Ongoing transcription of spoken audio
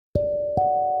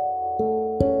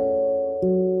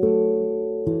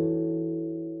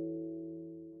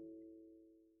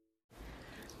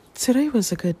Today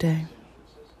was a good day.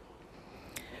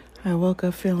 I woke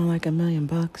up feeling like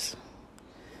 $1,000,000.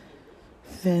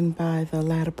 Then by the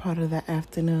latter part of the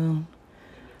afternoon,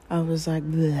 I was like,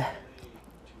 bleh.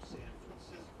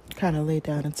 Kind of laid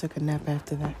down and took a nap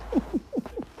after that.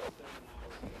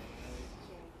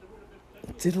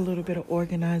 Did a little bit of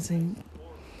organizing,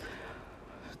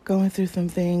 going through some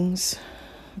things,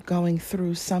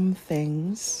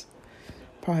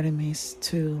 pardon me,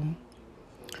 to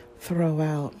throw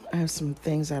out. I have some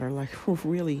things that are like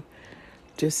really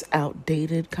just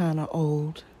outdated, kind of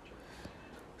old.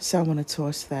 So I want to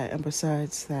toss that. And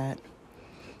besides that,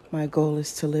 my goal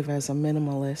is to live as a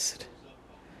minimalist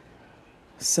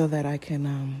so that I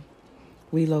can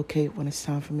relocate when it's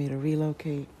time for me to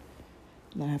relocate.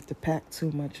 Not have to pack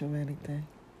too much of anything.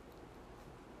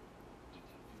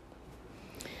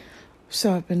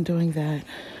 So I've been doing that.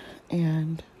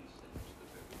 And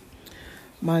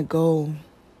my goal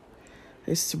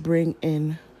is to bring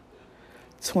in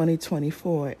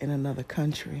 2024 in another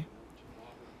country.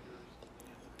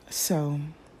 So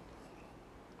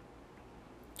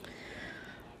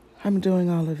I'm doing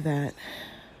all of that.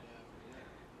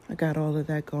 I got all of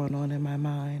that going on in my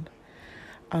mind.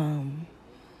 I'm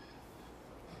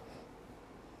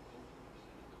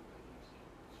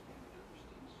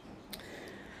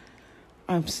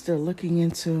still looking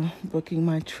into booking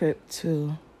my trip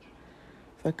to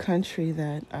the country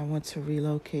that I want to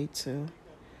relocate to.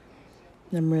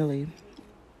 I'm really,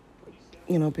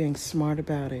 being smart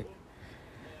about it.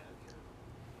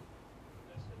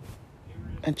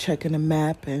 And checking the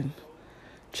map and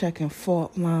checking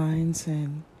fault lines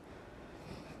and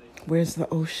where's the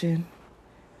ocean?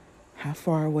 How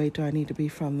far away do I need to be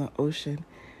from the ocean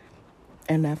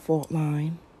and that fault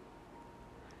line?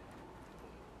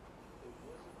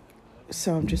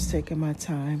 So I'm just taking my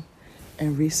time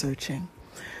and researching.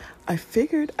 I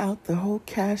figured out the whole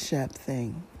Cash App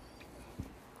thing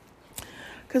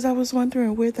because I was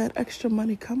wondering where that extra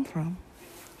money come from.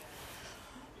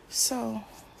 So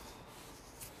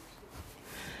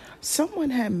someone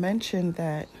had mentioned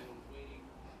that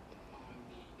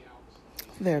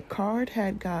their card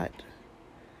had got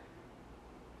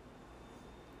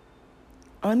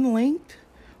unlinked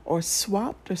or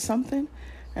swapped or something,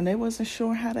 and they wasn't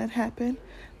sure how that happened.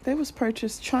 They was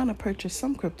trying to purchase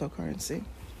some cryptocurrency.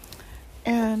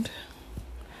 And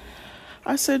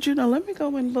I said, let me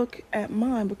go and look at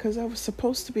mine because I was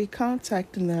supposed to be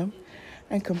contacting them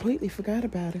and completely forgot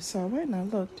about it. So I went and I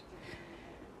looked.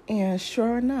 And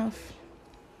sure enough,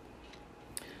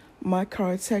 my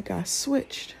cards had got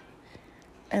switched.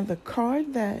 And the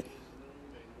card that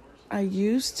I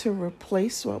used to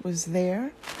replace what was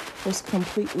there was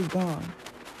completely gone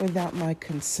without my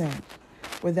consent,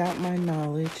 without my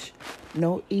knowledge,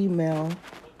 no email,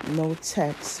 no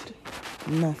text,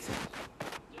 nothing.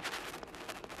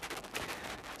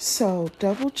 So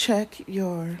double check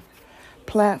your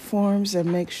platforms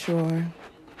and make sure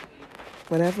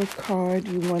whatever card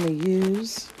you want to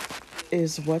use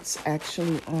is what's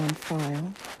actually on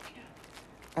file.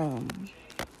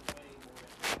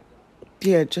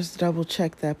 Just double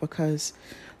check that because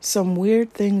some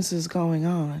weird things is going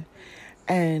on.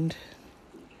 And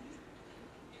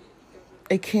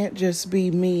it can't just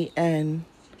be me and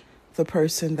the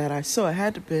person that I saw. It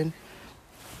had to have been,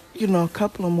 a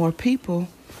couple of more people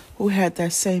who had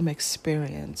that same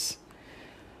experience.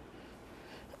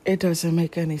 It doesn't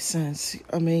make any sense.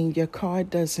 I mean, your card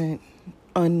doesn't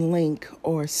unlink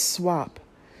or swap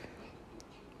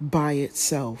by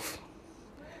itself.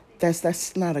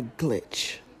 That's not a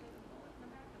glitch.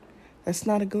 That's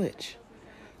not a glitch.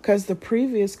 Because the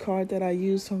previous card that I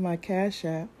used for my Cash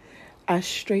App, I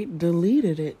straight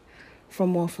deleted it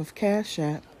from off of Cash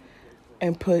App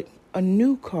and put a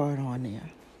new card on there.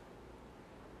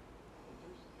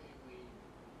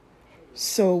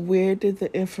 So where did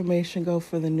the information go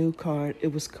for the new card?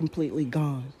 It was completely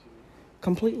gone.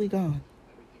 Completely gone.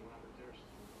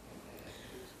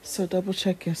 So double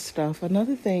check your stuff.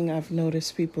 Another thing I've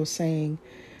noticed people saying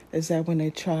is that when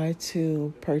they try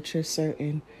to purchase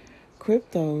certain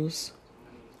cryptos,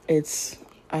 it's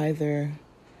either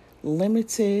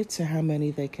limited to how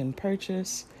many they can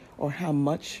purchase or how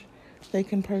much they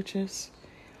can purchase,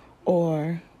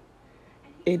 or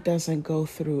it doesn't go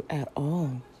through at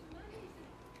all.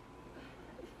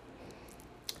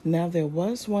 Now, there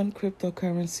was one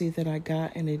cryptocurrency that I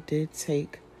got, and it did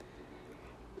take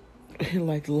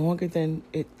longer than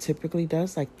it typically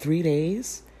does, 3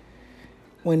 days,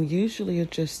 when usually it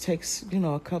just takes,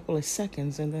 a couple of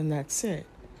seconds and then that's it.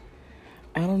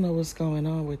 I don't know what's going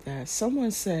on with that.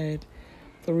 Someone said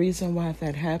the reason why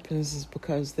that happens is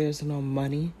because there's no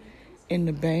money in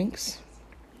the banks.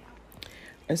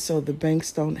 And so the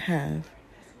banks don't have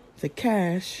the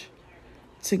cash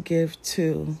to give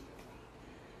to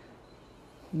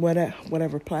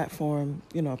whatever platform,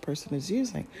 a person is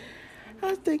using.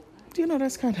 I think,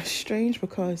 that's kind of strange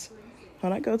because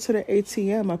when I go to the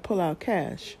ATM, I pull out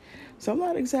cash. So I'm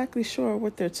not exactly sure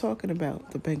what they're talking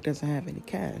about. The bank doesn't have any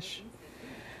cash.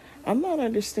 I'm not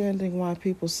understanding why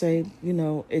people say,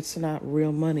 it's not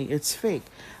real money, it's fake.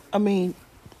 I mean,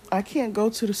 I can't go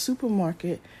to the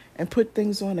supermarket and put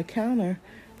things on the counter,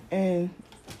 and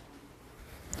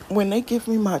when they give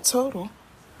me my total,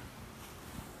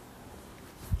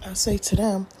 I say to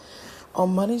them, oh,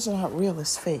 money's not real,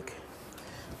 it's fake.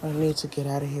 I need to get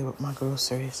out of here with my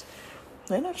groceries.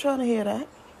 They're not trying to hear that.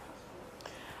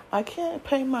 I can't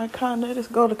pay my Con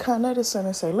Edison, go to Con Edison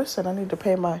and say, listen, I need to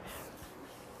pay my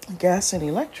gas and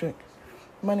electric.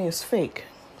 Money is fake.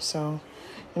 So,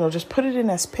 just put it in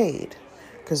as paid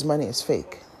because money is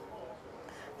fake.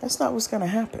 That's not what's going to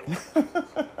happen.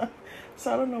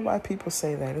 So I don't know why people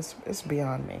say that. It's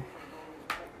beyond me.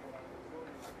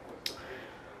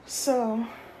 So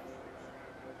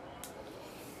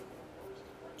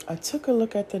I took a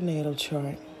look at the natal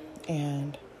chart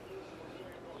and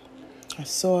I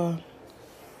saw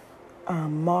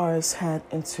Mars had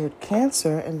entered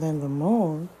Cancer, and then the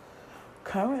moon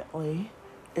currently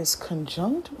is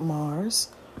conjunct Mars,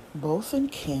 both in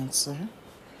Cancer.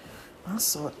 I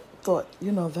thought,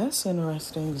 that's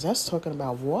interesting because that's talking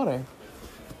about water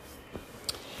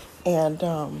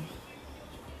and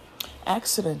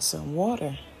accidents in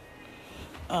water.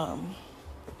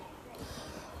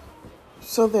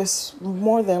 So there's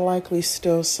more than likely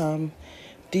still some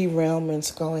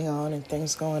derailments going on and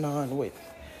things going on with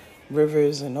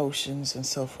rivers and oceans and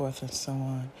so forth and so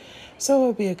on. So it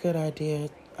would be a good idea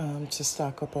to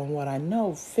stock up on what I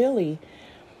know. Philly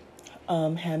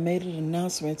had made an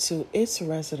announcement to its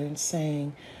residents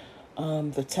saying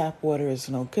the tap water is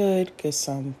no good, get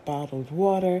some bottled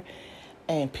water.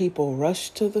 And people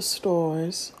rushed to the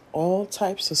stores, all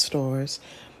types of stores,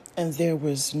 and there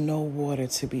was no water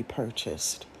to be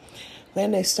purchased.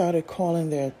 Then they started calling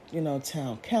their,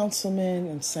 town councilmen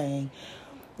and saying,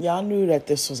 y'all knew that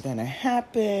this was going to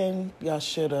happen. Y'all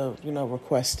should have,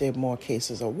 requested more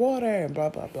cases of water and blah,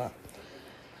 blah, blah.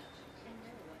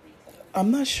 I'm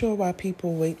not sure why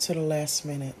people wait to the last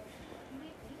minute.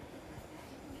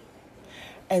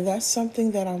 And that's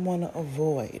something that I want to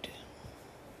avoid,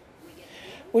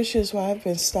 which is why I've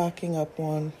been stocking up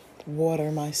on water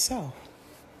myself.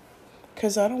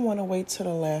 Because I don't want to wait to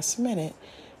the last minute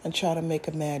and try to make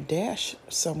a mad dash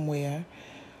somewhere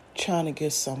trying to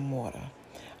get some water.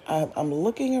 I'm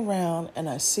looking around and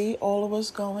I see all of what's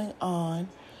going on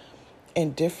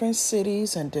in different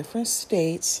cities and different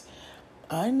states.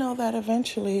 I know that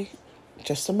eventually,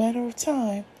 just a matter of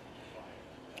time,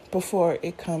 before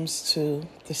it comes to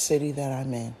the city that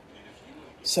I'm in.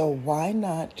 So why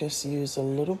not just use a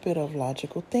little bit of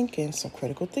logical thinking, some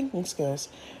critical thinking skills,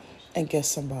 and get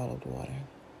some bottled water?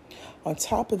 On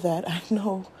top of that, I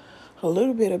know a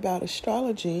little bit about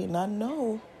astrology, and I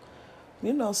know,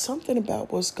 something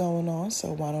about what's going on.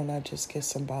 So why don't I just get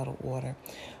some bottled water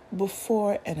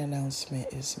before an announcement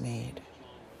is made?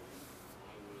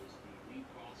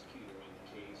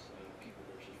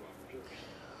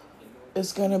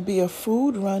 It's going to be a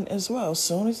food run as well. As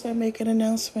soon as they make an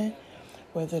announcement,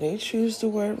 whether they choose the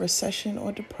word recession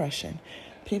or depression,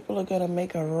 people are going to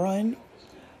make a run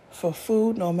for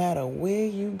food no matter where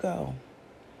you go.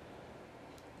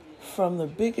 From the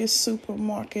biggest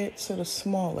supermarket to the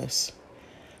smallest,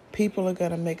 people are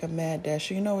going to make a mad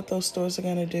dash. You know what those stores are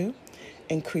going to do?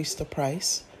 Increase the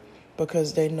price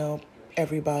because they know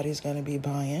everybody's going to be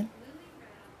buying.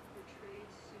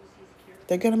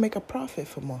 They're going to make a profit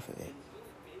from off of it.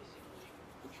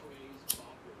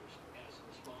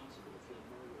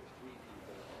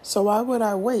 So why would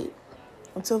I wait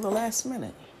until the last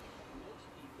minute?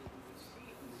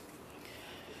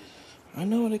 I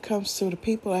know when it comes to the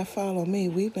people that follow me,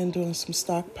 we've been doing some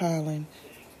stockpiling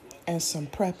and some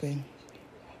prepping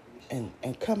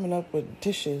and coming up with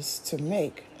dishes to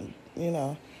make,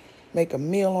 make a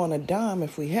meal on a dime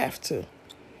if we have to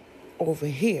over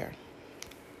here.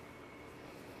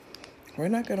 We're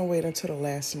not going to wait until the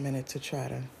last minute to try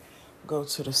to go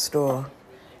to the store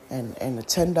and the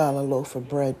 $10 loaf of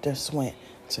bread just went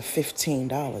to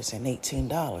 $15 and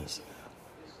 $18.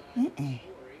 Mm-mm.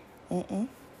 Mm-mm.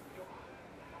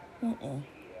 Mm-mm.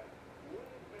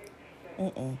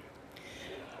 Mm-mm.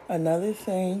 Another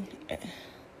thing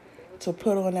to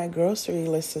put on that grocery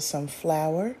list is some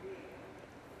flour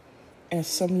and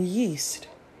some yeast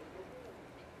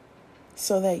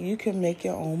so that you can make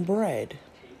your own bread.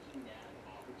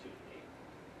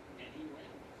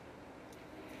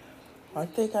 I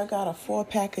think I got a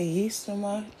 4-pack of yeast in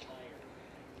my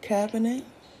cabinet.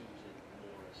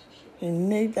 You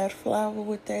knead that flour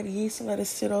with that yeast, let it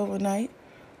sit overnight.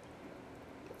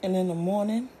 And in the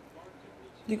morning,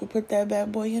 you can put that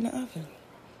bad boy in the oven.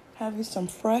 Have you some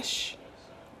fresh,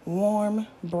 warm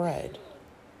bread.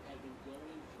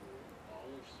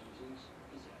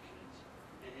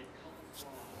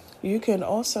 You can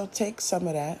also take some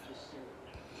of that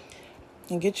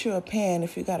and get you a pan.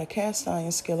 If you got a cast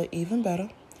iron skillet, even better.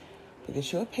 But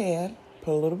get you a pan,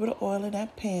 put a little bit of oil in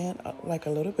that pan, like a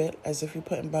little bit, as if you're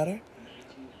putting butter.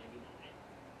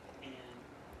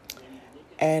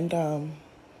 And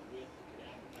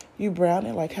you brown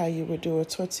it like how you would do a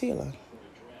tortilla.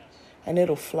 And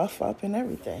it'll fluff up and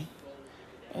everything.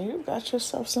 And you've got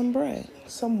yourself some bread,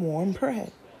 some warm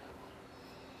bread.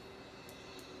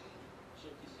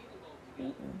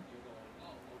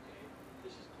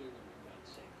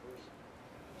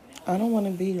 I don't want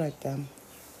to be like them.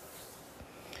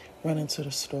 Running to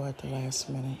the store at the last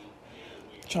minute.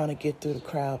 Trying to get through the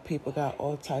crowd. People got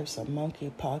all types of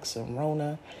monkeypox and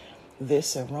Rona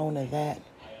this and Rona that.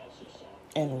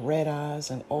 And red eyes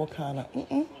and all kind of,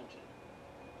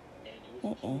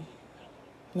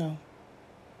 no.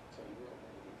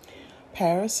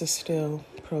 Paris is still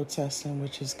protesting,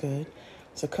 which is good.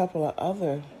 There's a couple of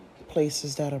other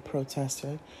places that are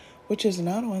protesting, which is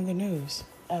not on the news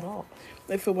at all.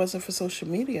 If it wasn't for social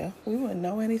media, we wouldn't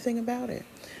know anything about it.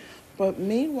 But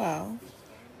meanwhile,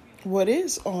 what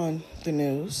is on the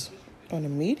news, on the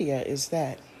media, is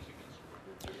that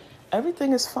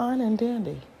everything is fine and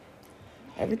dandy.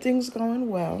 Everything's going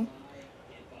well.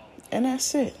 And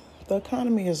that's it. The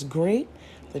economy is great.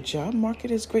 The job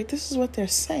market is great. This is what they're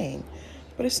saying.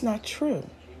 But it's not true.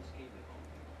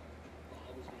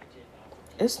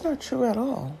 It's not true at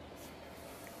all.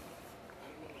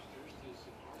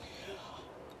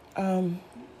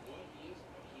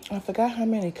 I forgot how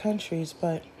many countries,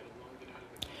 but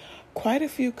quite a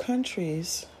few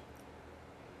countries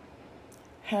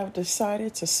have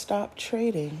decided to stop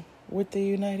trading with the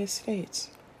United States,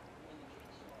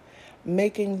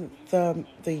 making the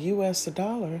U.S.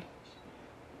 dollar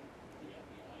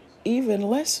even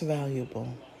less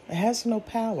valuable. It has no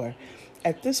power.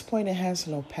 At this point, it has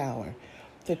no power.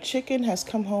 The chicken has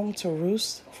come home to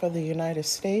roost for the United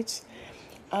States.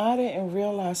 I didn't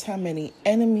realize how many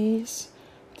enemies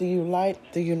the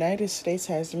United States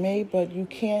has made, but you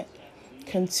can't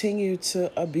continue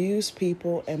to abuse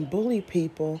people and bully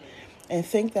people and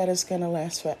think that it's going to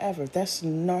last forever. That's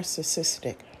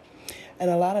narcissistic. And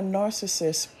a lot of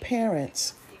narcissist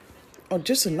parents, or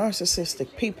just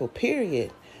narcissistic people,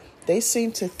 period, they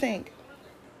seem to think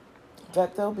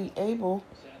that they'll be able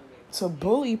to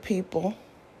bully people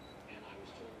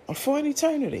for an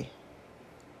eternity.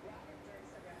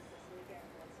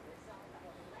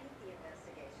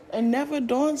 It never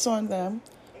dawns on them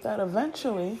that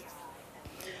eventually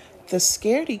the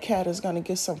scaredy cat is going to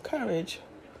get some courage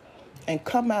and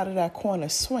come out of that corner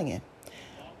swinging.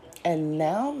 And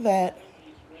now that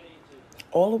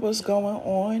all of what's going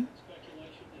on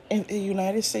in the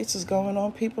United States is going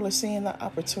on, people are seeing the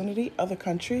opportunity. Other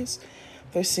countries,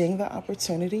 they're seeing the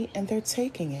opportunity and they're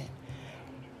taking it.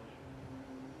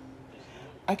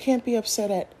 I can't be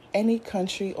upset at any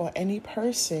country or any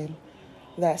person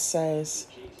that says,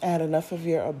 I had enough of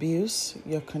your abuse,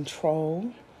 your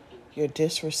control, your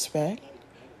disrespect.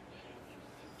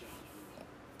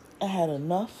 I had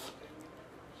enough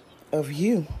of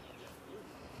you.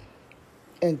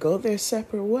 And go their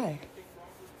separate way.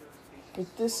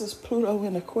 But this is Pluto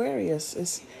in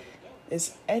Aquarius.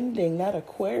 It's ending. That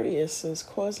Aquarius is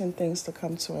causing things to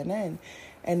come to an end.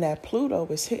 And that Pluto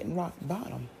is hitting rock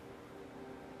bottom.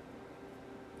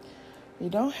 You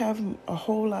don't have a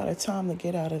whole lot of time to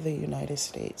get out of the United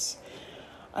States.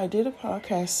 I did a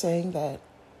podcast saying that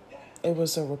it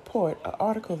was a report, an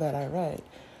article that I read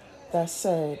that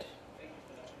said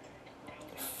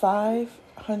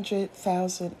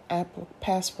 500,000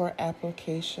 passport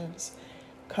applications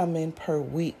come in per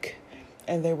week.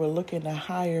 And they were looking to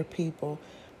hire people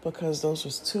because those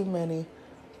was too many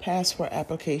passport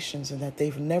applications and that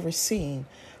they've never seen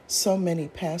so many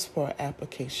passport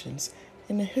applications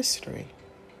in the history.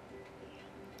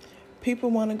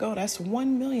 People want to go. That's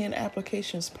 1 million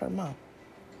applications per month.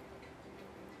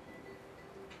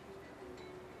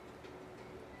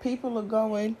 People are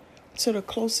going to the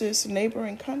closest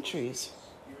neighboring countries.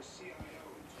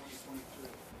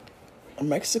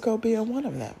 Mexico being one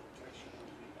of them.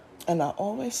 And I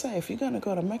always say, if you're going to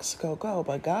go to Mexico, go.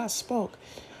 But God spoke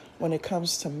when it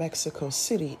comes to Mexico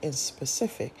City in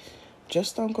specific.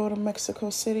 Just don't go to Mexico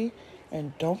City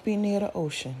and don't be near the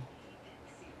ocean.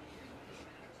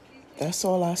 That's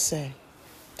all I say.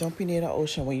 Don't be near the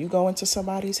ocean. When you go into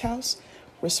somebody's house,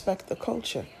 respect the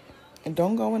culture. And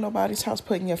don't go in nobody's house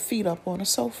putting your feet up on a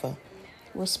sofa.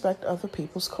 Respect other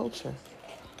people's culture.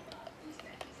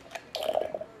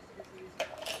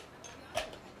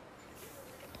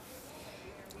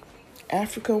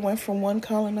 Africa went from one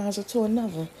colonizer to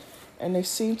another, and they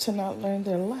seem to not learn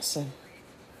their lesson.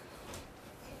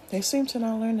 They seem to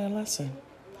not learn their lesson.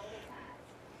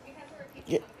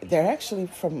 They're actually,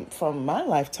 from my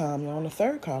lifetime, on the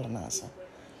third colonizer.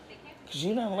 Because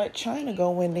you didn't let China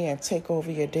go in there and take over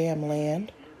your damn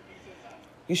land.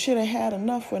 You should have had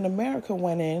enough when America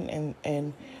went in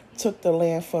and took the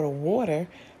land for the water.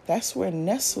 That's where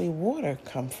Nestle water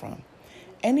come from.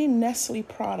 Any Nestle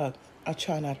product, I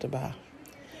try not to buy.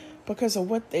 Because of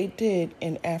what they did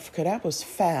in Africa, that was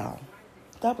foul.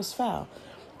 That was foul.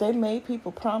 They made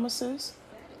people promises,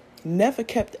 never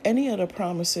kept any of the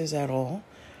promises at all,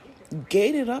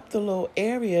 gated up the little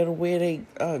area where they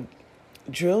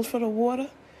drilled for the water,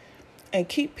 and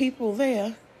keep people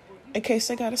there in case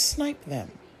they got to snipe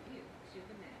them.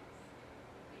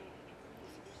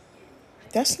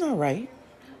 That's not right.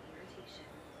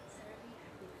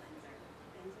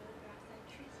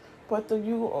 But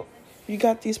you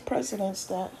got these presidents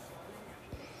that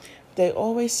they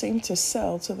always seem to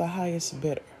sell to the highest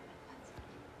bidder,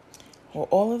 or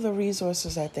all of the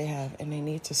resources that they have, and they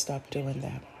need to stop doing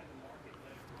that.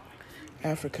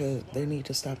 Africa, they need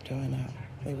to stop doing that.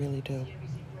 They really do.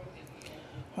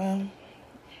 Well,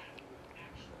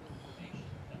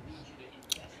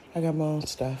 I got my own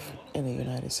stuff in the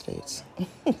United States.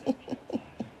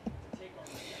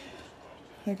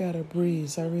 I got a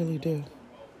breeze. I really do.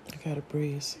 I got a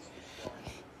breeze.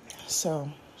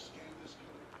 So,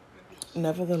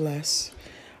 nevertheless,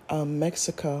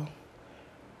 Mexico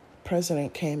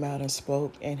president came out and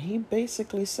spoke, and he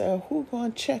basically said, "Who gonna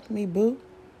check me, boo?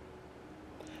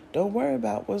 Don't worry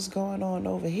about what's going on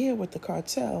over here with the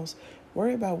cartels.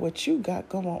 Worry about what you got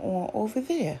going on over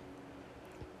there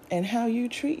and how you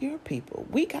treat your people.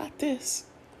 We got this."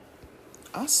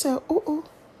 I said, ooh.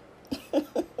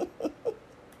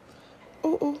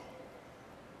 Ooh.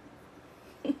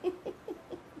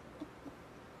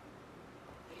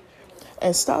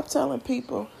 And stop telling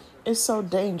people it's so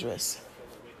dangerous.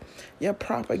 Your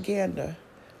propaganda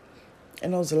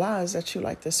and those lies that you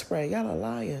like to spread. Y'all are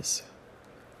liars.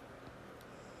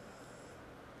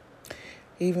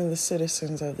 Even the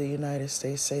citizens of the United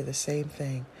States say the same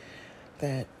thing,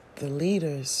 that the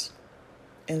leaders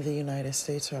in the United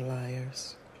States are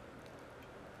liars.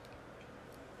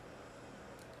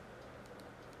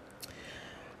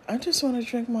 I just want to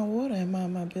drink my water and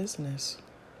mind my business.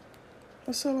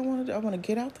 That's all I want to do. I want to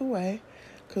get out the way,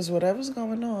 because whatever's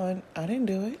going on, I didn't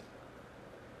do it.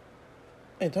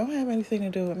 It don't have anything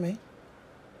to do with me.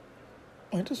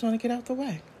 I just want to get out the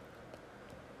way.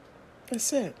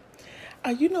 That's it.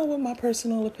 You know what my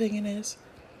personal opinion is?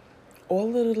 All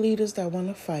of the leaders that want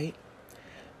to fight,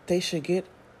 they should get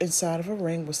inside of a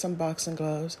ring with some boxing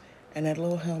gloves and that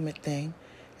little helmet thing,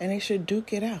 and they should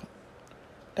duke it out.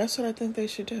 That's what I think they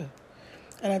should do.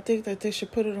 And I think that they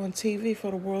should put it on TV for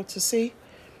the world to see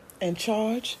and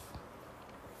charge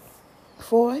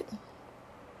for it.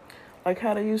 Like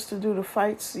how they used to do the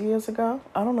fights years ago.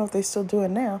 I don't know if they still do it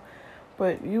now,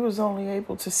 but you was only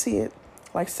able to see it,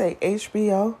 like say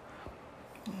HBO,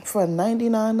 for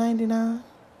 $99.99.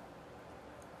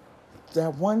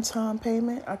 That one-time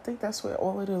payment. I think that's what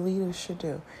all of the leaders should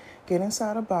do. Get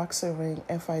inside a boxing ring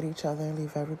and fight each other and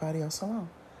leave everybody else alone.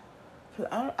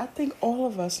 I think all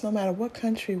of us, no matter what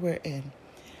country we're in,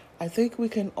 I think we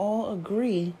can all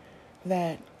agree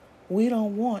that we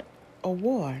don't want a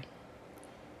war.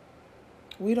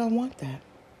 We don't want that.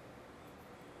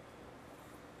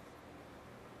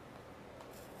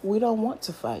 We don't want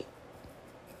to fight.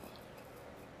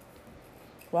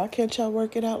 Why can't y'all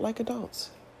work it out like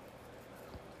adults?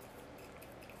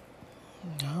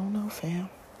 I don't know, fam.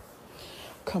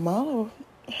 Kamala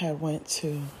had went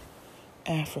to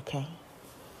Africa.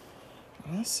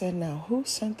 I said, now, who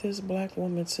sent this black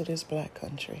woman to this black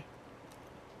country?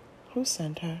 Who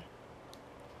sent her?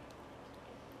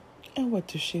 And what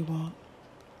does she want?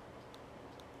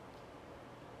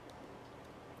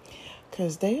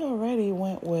 Because they already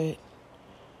went with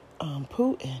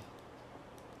Putin.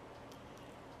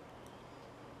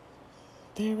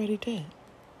 They already did.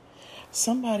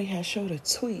 Somebody had showed a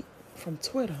tweet from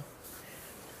Twitter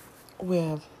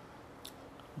where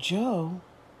Joe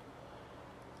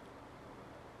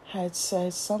had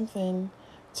said something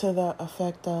to the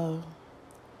effect of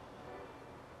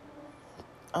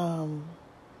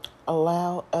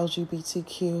allow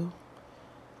LGBTQ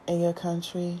in your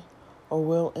country or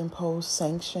will impose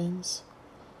sanctions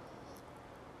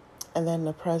And then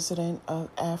the president of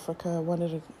Africa, one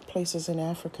of the places in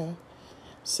Africa,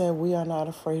 said, "We are not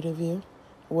afraid of you,"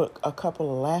 with a couple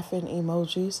of laughing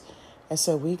emojis, and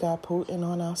said, "We got Putin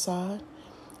on our side."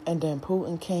 And then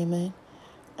Putin came in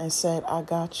and said, "I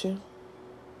got you."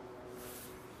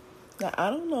 Now, I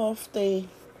don't know if they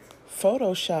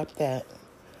photoshopped that,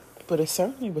 but it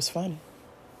certainly was funny.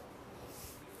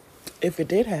 If it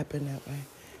did happen that way,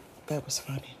 that was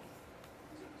funny.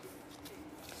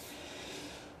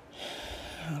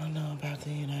 I don't know about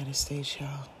the United States,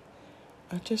 y'all.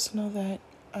 I just know that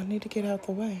I need to get out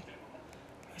the way.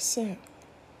 That's it.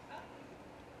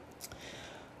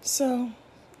 So,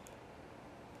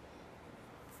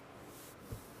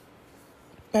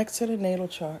 back to the natal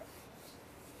chart.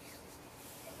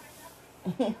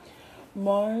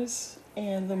 Mars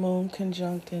and the moon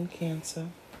conjunct in Cancer.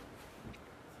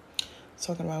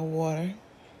 Talking about water.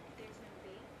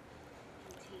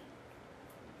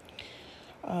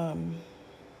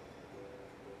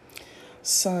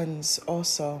 Sons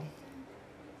also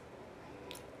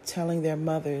telling their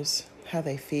mothers how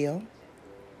they feel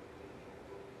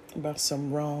about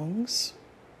some wrongs.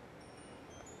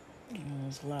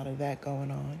 There's a lot of that going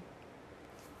on.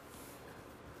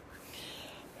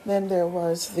 Then there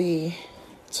was the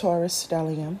Taurus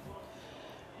stellium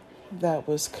that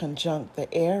was conjunct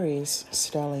the Aries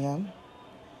stellium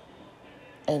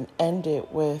and ended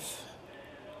with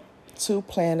 2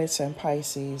 planets in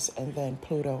Pisces and then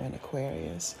Pluto in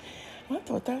Aquarius. And I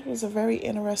thought that was a very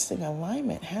interesting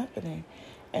alignment happening,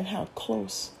 and how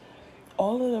close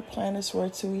all of the planets were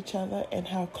to each other and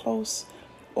how close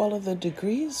all of the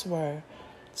degrees were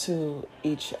to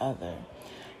each other.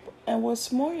 And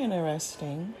what's more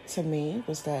interesting to me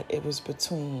was that it was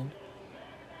between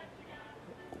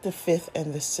the 5th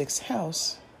and the 6th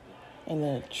house in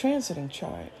the transiting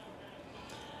chart.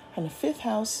 And the 5th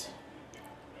house,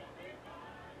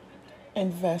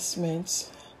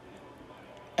 investments,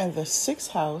 and the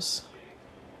 6th house,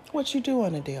 what you do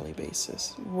on a daily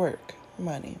basis, work,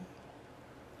 money.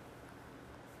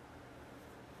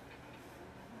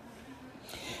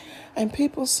 And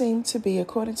people seem to be,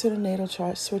 according to the natal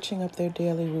chart, switching up their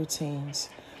daily routines,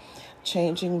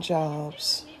 changing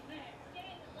jobs,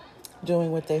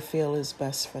 doing what they feel is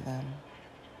best for them.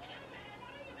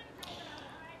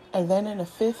 And then in the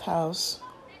 5th house,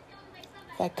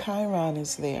 that Chiron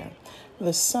is there.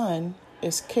 The sun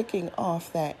is kicking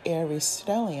off that Aries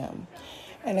stellium.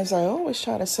 And as I always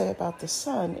try to say about the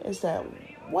sun, is that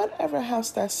whatever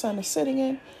house that sun is sitting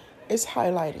in is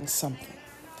highlighting something.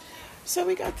 So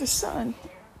we got the sun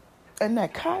and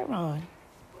that Chiron,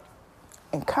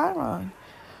 and Chiron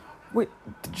with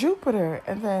Jupiter,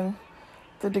 and then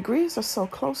the degrees are so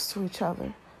close to each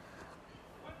other.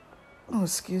 Oh,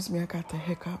 excuse me, I got the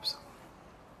hiccups.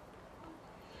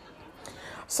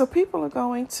 So people are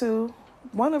going to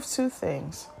one of 2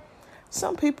 things.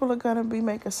 Some people are going to be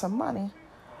making some money.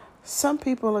 Some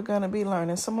people are going to be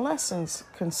learning some lessons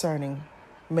concerning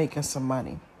making some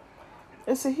money.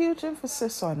 It's a huge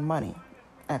emphasis on money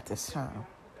at this time.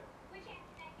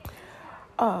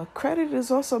 Credit is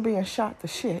also being shot to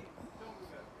shit.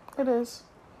 It is.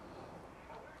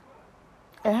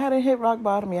 It hadn't hit rock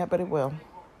bottom yet, but it will.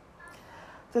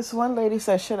 This one lady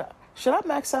said, should I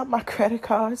max out my credit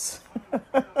cards?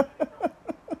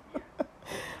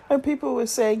 And people were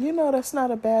saying, that's not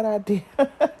a bad idea.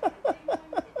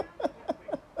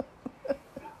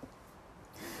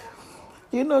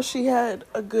 She had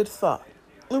a good thought.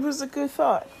 It was a good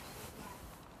thought.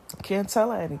 Can't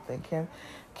tell her anything.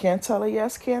 Can't tell her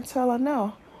yes, can't tell her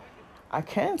no. I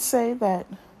can say that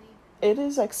it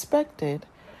is expected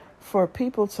for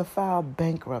people to file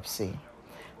bankruptcy.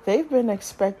 They've been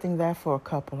expecting that for a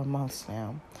couple of months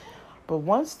now. But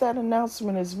once that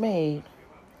announcement is made,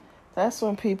 that's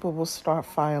when people will start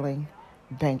filing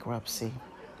bankruptcy.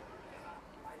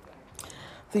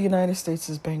 The United States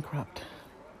is bankrupt.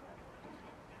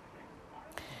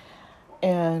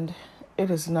 And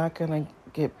it is not going to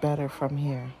get better from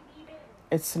here.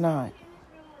 It's not.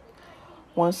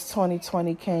 Once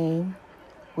 2020 came,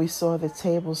 we saw the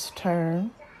tables turn,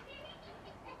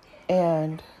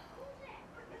 and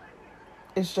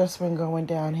it's just been going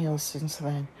downhill since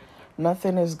then.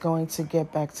 Nothing is going to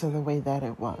get back to the way that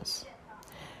it was.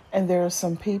 And there are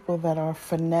some people that are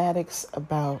fanatics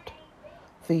about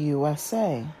the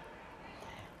USA,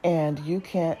 and you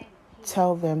can't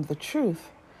tell them the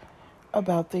truth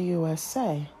about the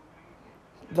USA.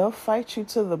 They'll fight you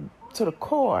to the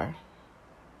core,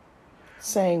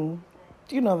 saying,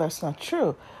 that's not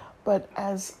true. But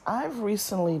as I've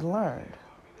recently learned,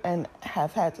 and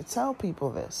have had to tell people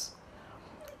this,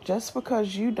 just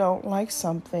because you don't like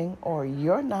something or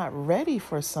you're not ready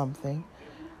for something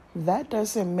that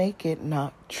doesn't make it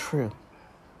not true.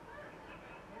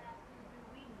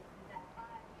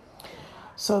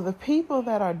 So the people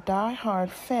that are diehard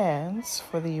fans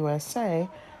for the USA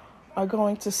are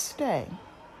going to stay.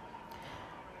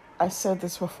 I said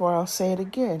this before, I'll say it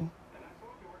again.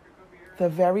 The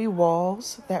very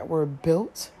walls that were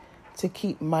built to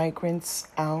keep migrants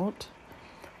out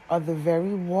are the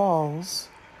very walls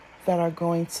that are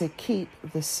going to keep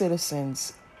the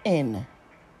citizens in.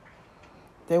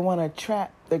 They're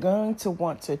going to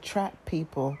want to trap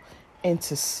people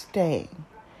into staying.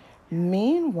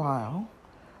 Meanwhile,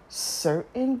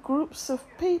 certain groups of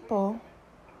people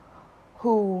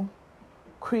who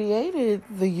created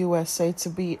the USA to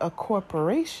be a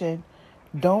corporation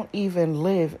don't even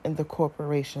live in the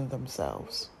corporation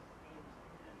themselves,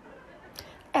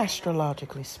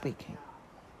 astrologically speaking.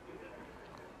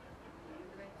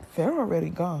 They're already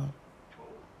gone.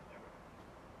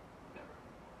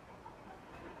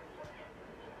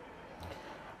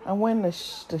 And when the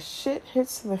shit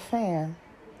hits the fan,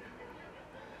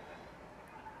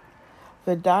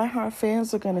 the diehard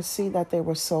fans are going to see that they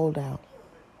were sold out.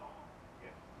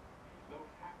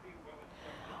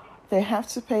 They have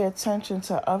to pay attention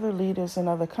to other leaders in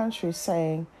other countries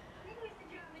saying,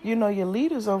 you know, your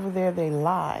leaders over there, they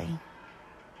lie.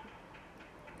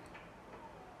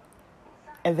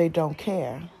 And they don't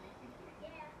care.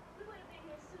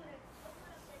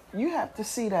 You have to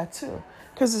see that too.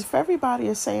 Because if everybody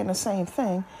is saying the same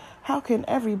thing, how can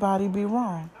everybody be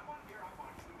wrong?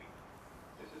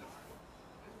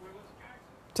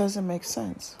 Doesn't make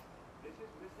sense.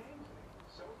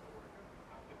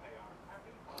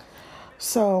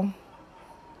 So,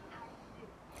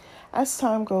 as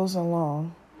time goes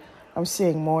along, I'm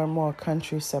seeing more and more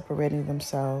countries separating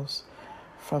themselves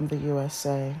from the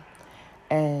USA.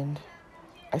 And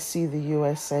I see the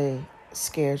USA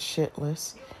scared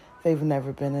shitless. They've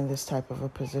never been in this type of a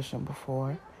position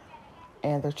before.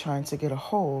 And they're trying to get a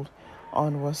hold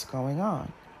on what's going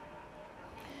on.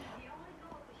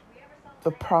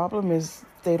 The problem is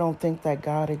they don't think that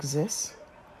God exists.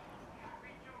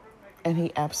 And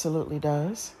he absolutely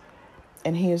does.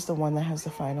 And he is the one that has the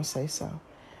final say so.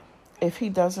 If he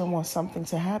doesn't want something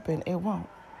to happen, it won't.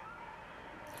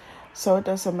 So it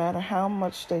doesn't matter how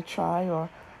much they try or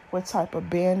what type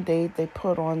of Band-Aid they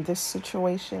put on this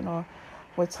situation or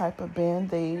what type of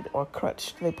Band-Aid or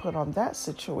crutch they put on that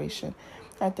situation.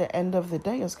 At the end of the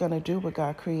day, it's going to do what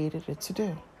God created it to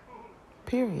do.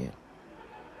 Period.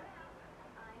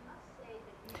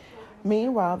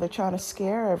 Meanwhile, they're trying to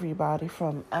scare everybody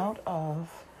from out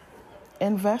of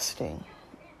investing.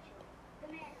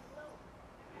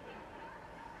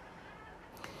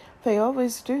 They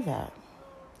always do that.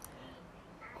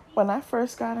 When I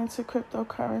first got into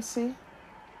cryptocurrency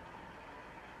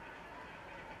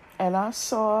and I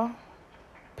saw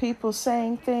people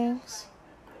saying things,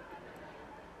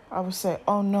 I would say,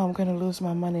 oh no, I'm going to lose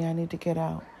my money. I need to get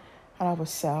out. And I would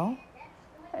sell.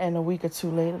 And a week or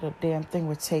two later, the damn thing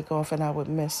would take off and I would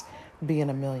miss being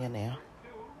a millionaire.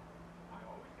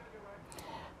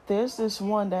 There's this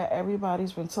one that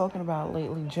everybody's been talking about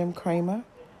lately, Jim Cramer.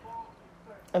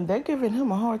 And they're giving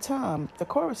him a hard time. The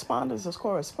correspondence is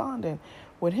corresponding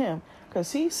with him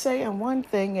because he's saying one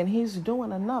thing and he's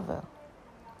doing another.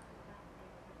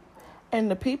 And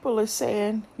the people are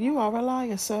saying, you are a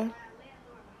liar, sir.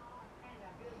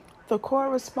 The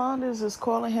correspondence is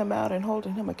calling him out and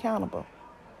holding him accountable.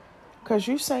 Because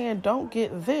you're saying don't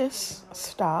get this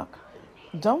stock,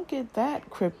 don't get that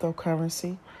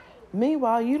cryptocurrency.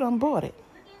 Meanwhile, you done bought it.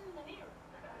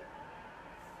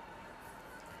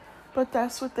 But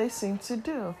that's what they seem to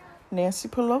do. Nancy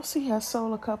Pelosi has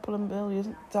sold a couple of $1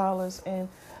 million in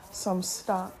some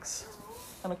stocks.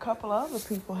 And a couple of other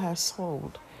people have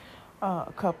sold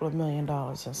a couple of $1 million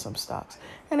in some stocks.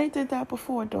 And they did that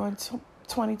before during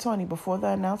 2020, before the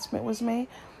announcement was made.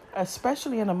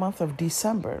 Especially in the month of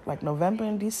December, like November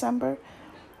and December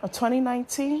of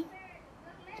 2019,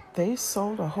 they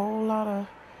sold a whole lot of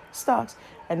stocks.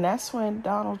 And that's when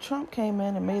Donald Trump came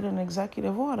in and made an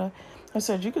executive order and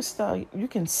said you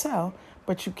can sell,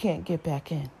 but you can't get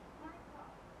back in.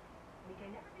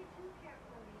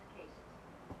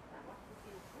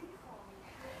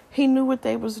 He knew what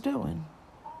they was doing.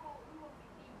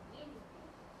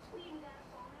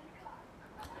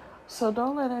 So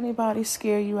don't let anybody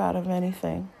scare you out of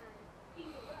anything.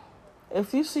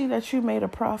 If you see that you made a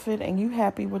profit and you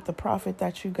happy with the profit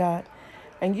that you got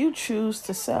and you choose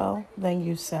to sell, then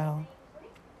you sell.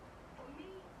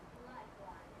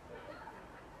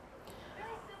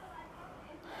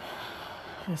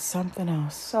 There's something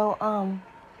else. So,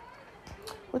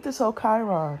 with this whole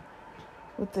Chiron,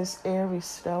 with this Aries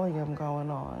stellium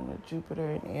going on, with Jupiter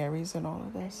and Aries and all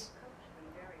of this.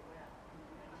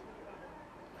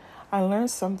 I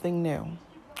learned something new,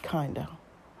 kinda.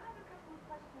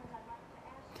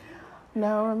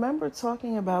 Now, I remember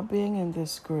talking about being in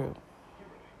this group,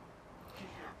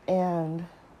 and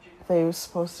they were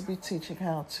supposed to be teaching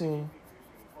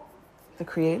the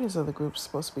creators of the group were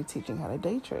supposed to be teaching how to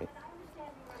day trade.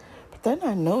 But then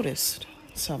I noticed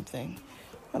something,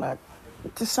 and I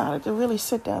decided to really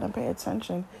sit down and pay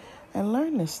attention and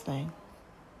learn this thing,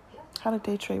 how to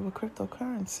day trade with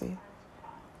cryptocurrency.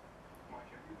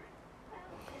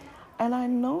 And I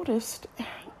noticed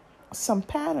some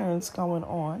patterns going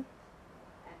on.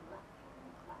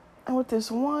 And with this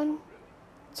one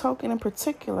token in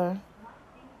particular,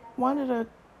 one of the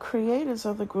creators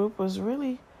of the group was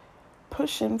really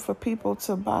pushing for people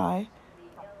to buy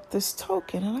this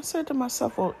token. And I said to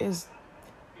myself, well, is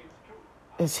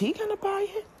he going to buy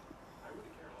it?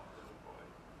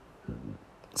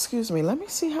 Excuse me, let me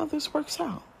see how this works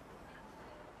out.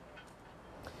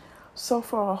 So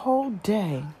for a whole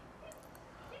day,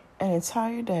 an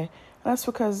entire day, and that's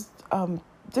because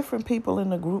different people in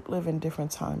the group live in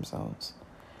different time zones.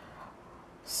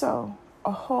 So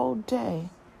a whole day,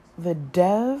 the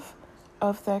dev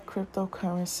of that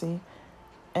cryptocurrency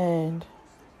and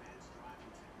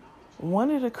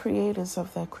one of the creators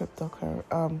of that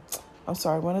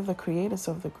one of the creators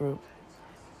of the group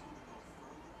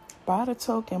bought a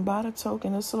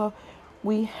token. It's low.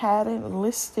 We hadn't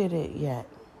listed it yet.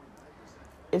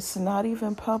 It's not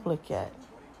even public yet.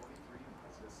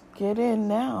 Get in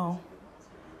now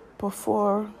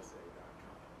before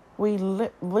we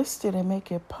list it and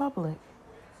make it public.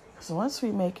 Because once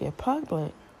we make it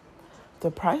public,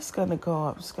 the price is going to go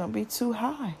up. It's going to be too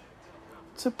high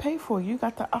to pay for. You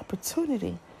got the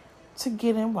opportunity to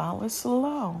get in while it's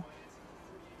low.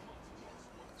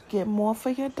 Get more for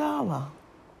your dollar.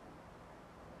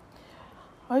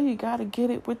 Oh, you got to get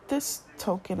it with this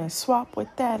token and swap with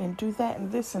that and do that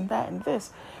and this and that and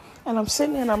this. And I'm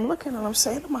sitting there and I'm looking and I'm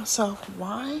saying to myself,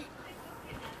 why?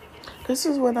 This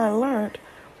is when I learned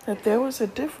that there was a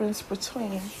difference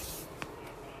between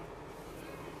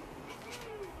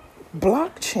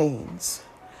blockchains,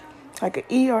 like an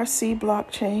ERC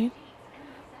blockchain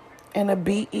and a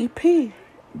BEP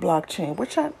blockchain,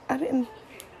 which I didn't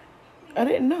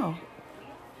know.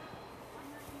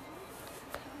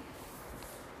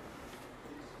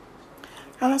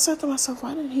 And I said to myself,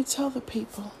 why didn't he tell the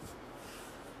people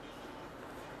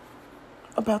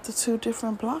about the two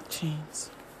different blockchains?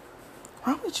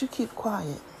 Why would you keep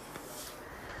quiet?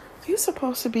 You're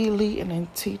supposed to be leading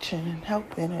and teaching and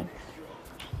helping. And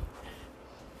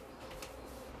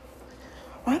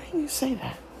why didn't you say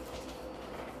that?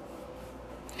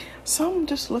 So I'm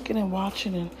just looking and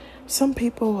watching, and some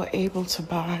people were able to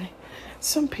buy.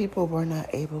 Some people were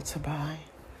not able to buy.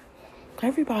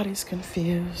 Everybody's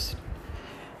confused.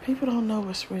 People don't know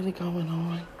what's really going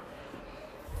on.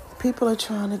 People are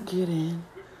trying to get in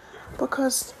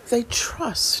because they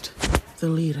trust the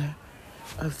leader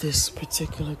of this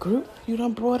particular group. You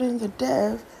done brought in the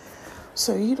dev,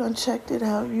 so you done checked it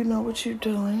out. You know what you're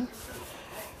doing.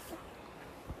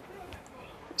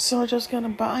 So I'm just going to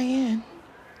buy in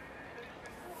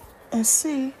and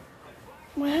see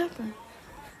what happened.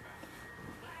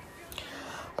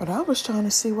 But I was trying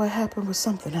to see what happened with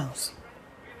something else.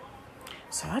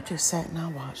 So I just sat and I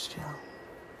watched, y'all.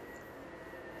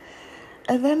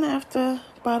 And then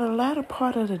by the latter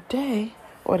part of the day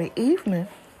or the evening,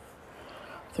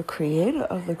 the creator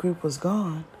of the group was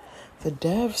gone. The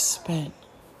dev spent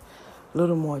a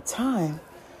little more time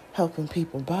helping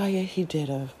people buy it. He did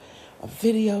a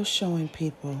video showing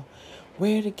people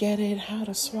where to get it, how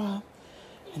to swap,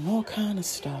 and all kind of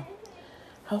stuff,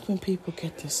 helping people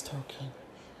get this token.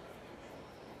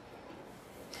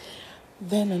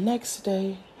 Then the next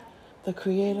day, the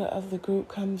creator of the group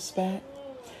comes back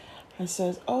and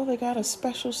says, oh, they got a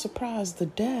special surprise. The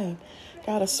dev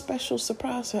got a special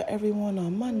surprise for everyone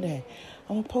on Monday.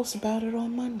 I'm going to post about it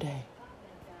on Monday.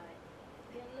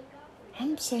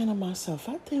 I'm saying to myself,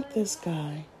 I think this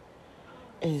guy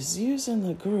is using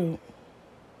the group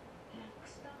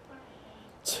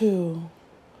to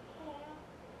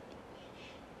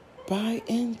buy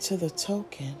into the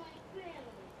token.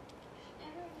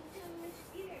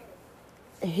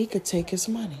 And he could take his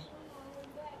money.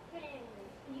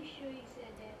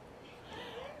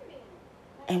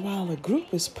 And while the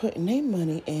group is putting their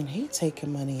money in, he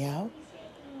taking money out.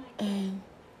 And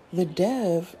the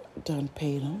dev done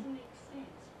paid him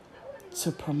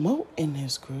to promote in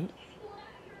his group.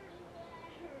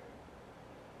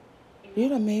 You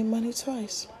done made money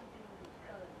twice.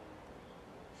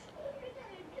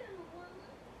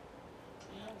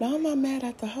 Now, I'm not mad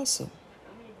at the hustle.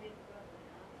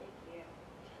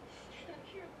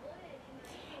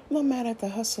 I'm not mad at the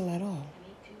hustle at all.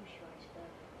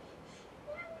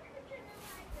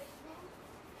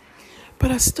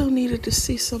 But I still needed to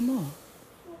see some more.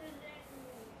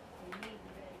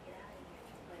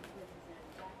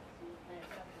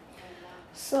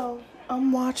 So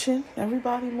I'm watching.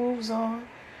 Everybody moves on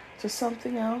to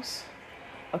something else.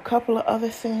 A couple of other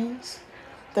things.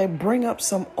 They bring up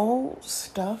some old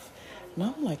stuff. And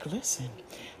I'm like, listen,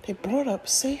 they brought up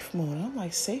Safe Moon. I'm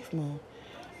like, Safe Moon?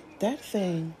 That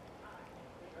thing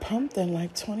pumped in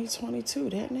like 2022,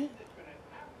 didn't it?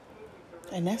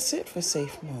 And that's it for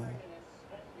Safe Moon.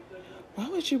 Why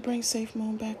would you bring Safe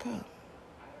Moon back up?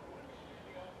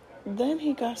 Then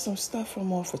he got some stuff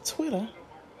from off of Twitter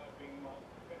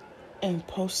and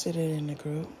posted it in the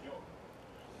group.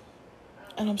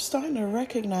 And I'm starting to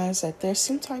recognize that there's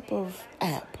some type of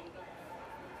app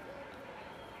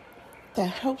that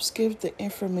helps give the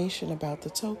information about the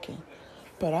token.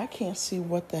 But I can't see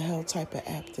what the hell type of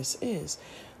app this is.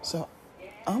 So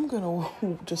I'm going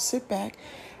to just sit back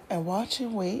and watch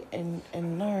and wait and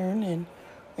learn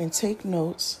and take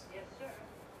notes.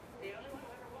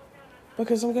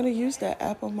 Because I'm going to use that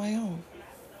app on my own.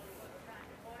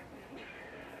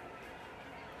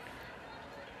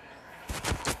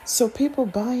 So people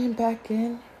buying back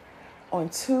in on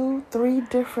 2, 3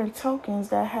 different tokens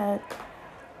that had,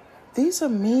 these are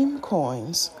meme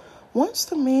coins. Once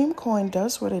the meme coin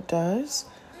does what it does,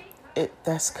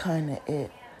 that's kind of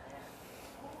it.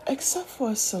 Except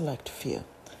for a select few.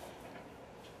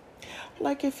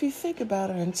 Like if you think about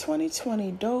it, in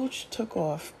 2020, Doge took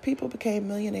off. People became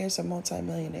millionaires and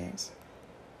multimillionaires.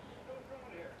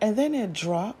 And then it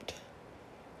dropped.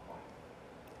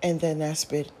 And then that's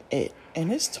been it.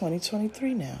 And it's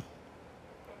 2023 now.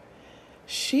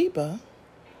 Shiba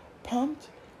pumped,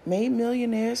 made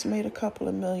millionaires, made a couple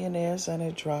of millionaires, and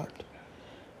it dropped.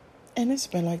 And it's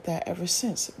been like that ever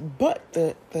since. But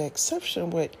the exception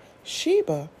with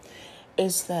Shiba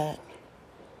is that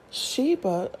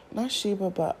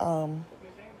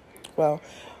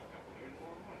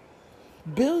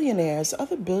billionaires,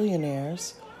 other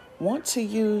billionaires want to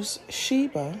use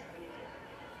Shiba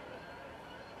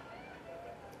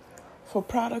for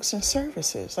products and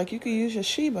services. Like you could use your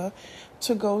Shiba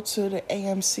to go to the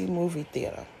AMC movie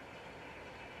theater.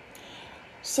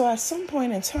 So at some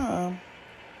point in time,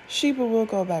 Shiba will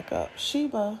go back up.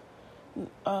 Shiba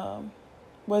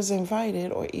was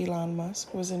invited, or Elon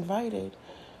Musk was invited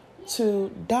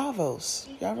to Davos.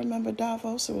 Y'all remember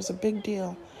Davos? It was a big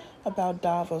deal about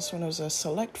Davos when there was a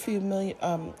select few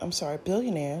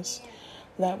billionaires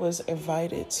that was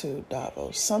invited to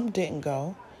Davos. Some didn't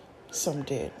go, some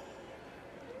did.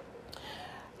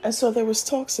 And so there was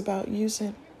talks about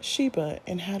using Shiba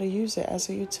and how to use it as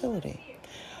a utility.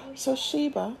 So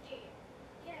Shiba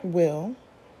will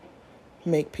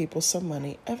make people some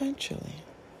money eventually.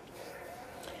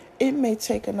 It may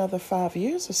take another 5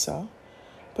 years or so,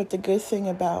 but the good thing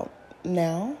about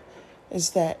now is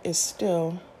that it's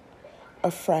still a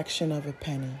fraction of a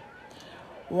penny.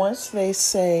 Once they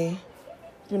say,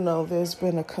 there's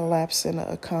been a collapse in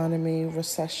the economy,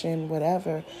 recession,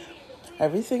 whatever,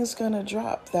 everything's going to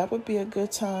drop. That would be a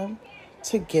good time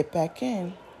to get back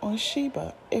in on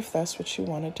Shiba, if that's what you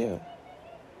want to do.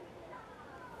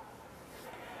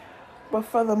 But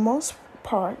for the most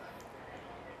part,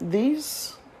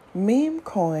 these meme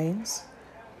coins,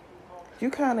 you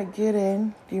kind of get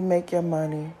in, you make your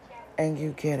money, and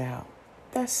you get out.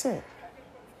 That's it.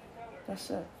 That's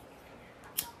it.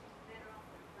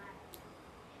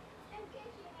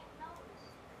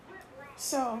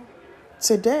 So,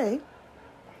 today,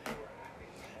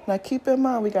 now keep in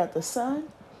mind, we got the Sun,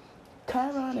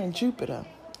 Chiron, and Jupiter.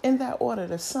 In that order,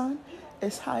 the Sun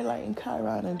is highlighting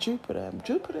Chiron and Jupiter.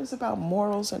 Jupiter is about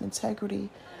morals and integrity,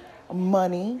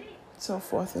 money, so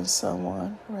forth and so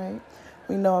on, right?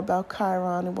 We know about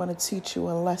Chiron and want to teach you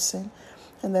a lesson.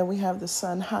 And then we have the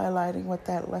Sun highlighting what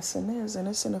that lesson is. And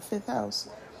it's in the 5th house,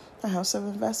 the house of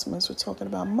investments. We're talking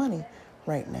about money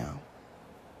right now.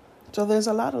 So there's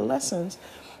a lot of lessons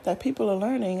that people are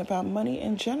learning about money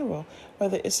in general,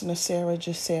 whether it's Nasera,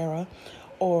 Jacera,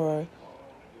 or,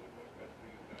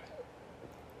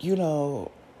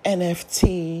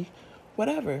 NFT,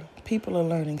 whatever. People are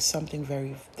learning something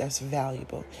that's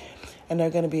valuable. And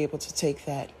they're going to be able to take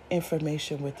that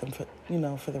information with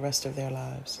them for the rest of their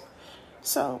lives.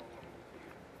 So,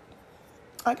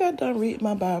 I got done reading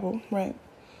my Bible, right?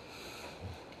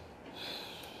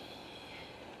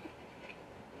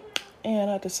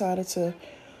 And I decided to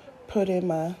put in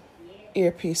my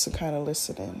earpiece and kind of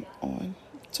listen in on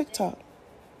TikTok.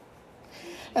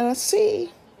 And I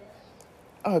see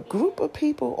a group of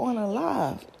people on a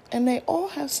live, and they all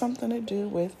have something to do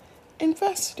with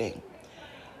investing.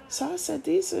 So I said,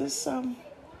 these are some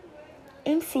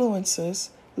influencers.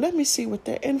 Let me see what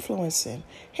they're influencing.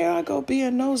 Here I go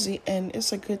being nosy, and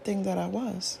it's a good thing that I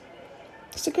was.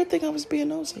 It's a good thing I was being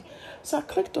nosy. So I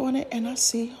clicked on it, and I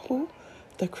see who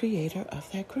the creator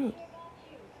of that group.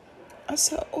 I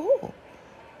said, oh,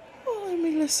 well, let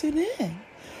me listen in.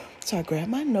 So I grabbed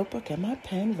my notebook and my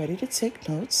pen, ready to take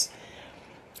notes.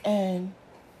 And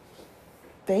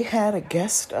they had a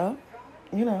guest up,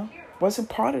 wasn't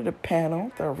part of the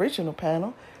panel, the original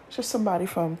panel, just somebody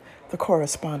from the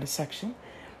correspondence section.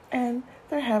 And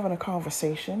they're having a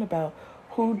conversation about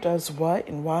who does what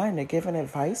and why, and they're giving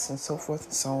advice and so forth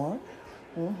and so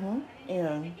on.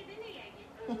 And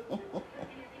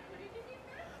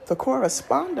the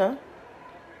correspondent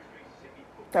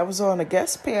that was on the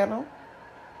guest panel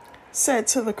said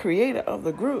to the creator of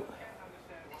the group,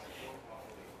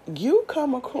 you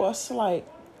come across like,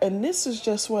 and this is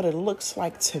just what it looks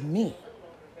like to me.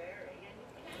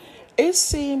 It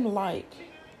seemed like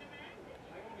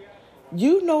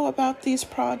you know about these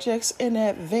projects in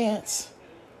advance.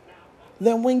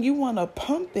 Then when you want to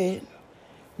pump it,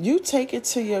 you take it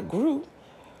to your group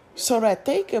so that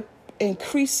they could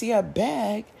increase your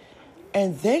bag,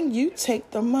 and then you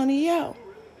take the money out.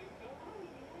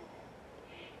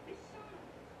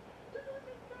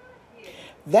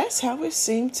 That's how it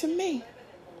seemed to me.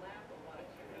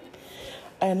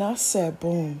 And I said,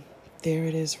 boom, there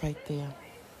it is right there.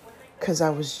 Because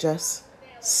I was just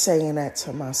saying that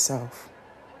to myself.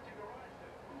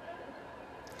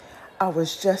 I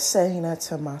was just saying that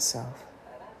to myself.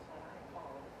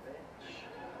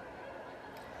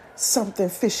 Something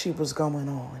fishy was going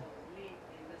on.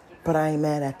 But I ain't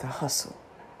mad at the hustle.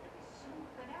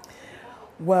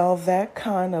 Well, that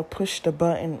kind of pushed the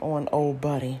button on old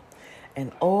buddy.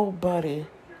 And old buddy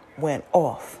went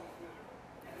off.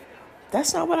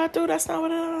 That's not what I do. That's not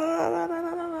what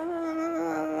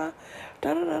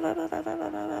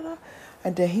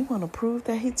and then he want to prove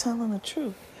that he telling the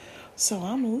truth. So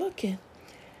I'm looking,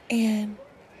 and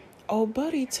old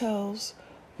buddy tells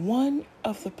one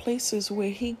of the places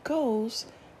where he goes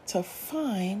to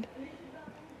find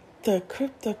the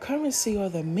cryptocurrency or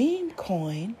the meme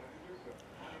coin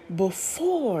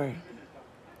before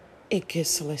it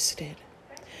gets listed.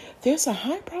 There's a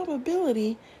high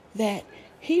probability that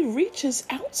he reaches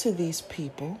out to these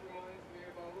people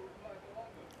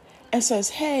and says,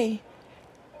 hey,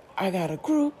 I got a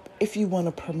group. If you want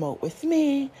to promote with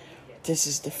me, this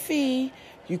is the fee.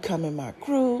 You come in my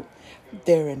group.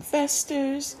 They're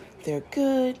investors. They're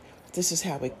good. This is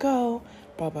how it go.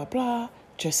 Blah, blah, blah.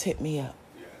 Just hit me up.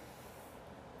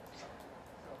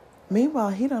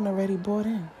 Meanwhile, he done already bought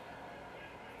in.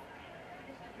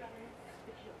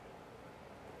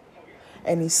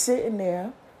 And he's sitting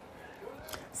there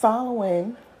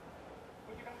following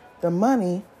the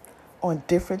money on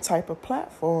different type of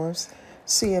platforms,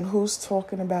 seeing who's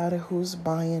talking about it, who's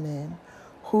buying in,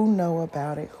 who know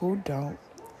about it, who don't.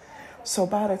 So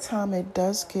by the time it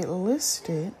does get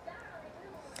listed,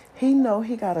 he know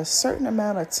he got a certain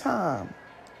amount of time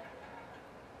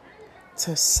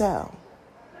to sell.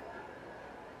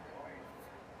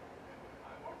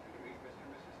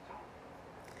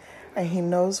 And he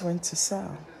knows when to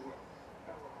sell.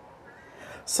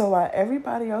 So while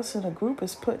everybody else in the group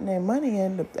is putting their money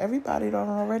in, everybody done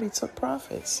already took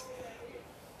profits.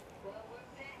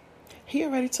 He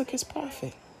already took his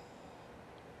profit.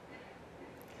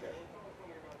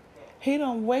 He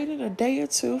done waited a day or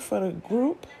two for the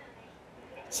group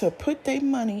to put their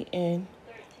money in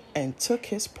and took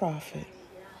his profit.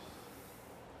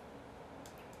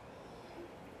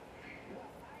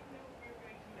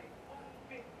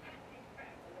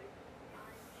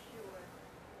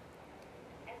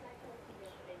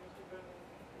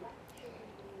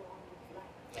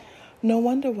 No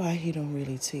wonder why he don't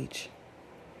really teach.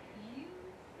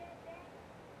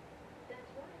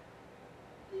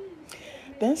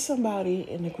 Then somebody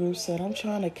in the group said, I'm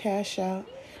trying to cash out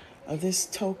of this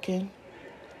token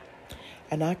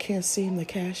and I can't seem to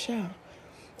cash out.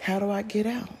 How do I get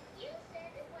out?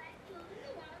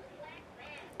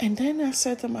 And then I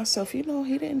said to myself, he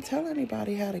didn't tell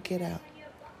anybody how to get out.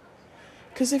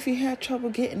 Because if he had trouble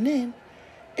getting in,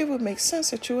 it would make sense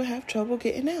that you would have trouble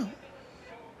getting out.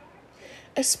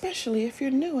 Especially if you're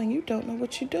new and you don't know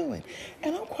what you're doing.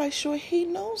 And I'm quite sure he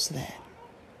knows that.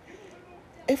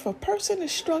 If a person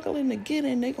is struggling to get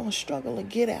in, they're going to struggle to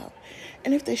get out.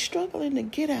 And if they're struggling to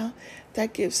get out,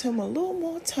 that gives him a little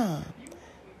more time,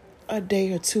 a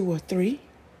day or 2 or 3,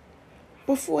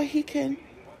 before he can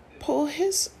pull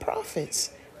his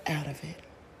profits out of it.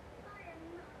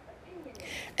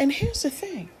 And here's the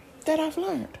thing that I've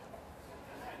learned.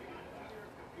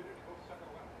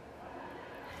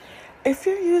 If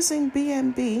you're using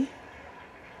BNB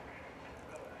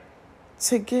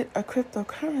to get a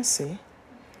cryptocurrency,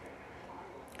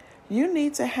 you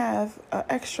need to have an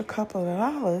extra couple of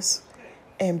dollars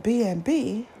in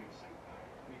BNB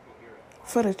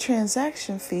for the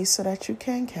transaction fee so that you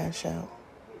can cash out.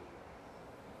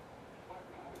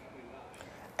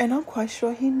 And I'm quite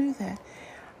sure he knew that.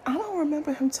 I don't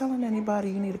remember him telling anybody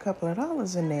you need a couple of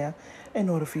dollars in there in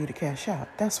order for you to cash out.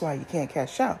 That's why you can't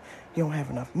cash out. You don't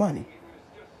have enough money.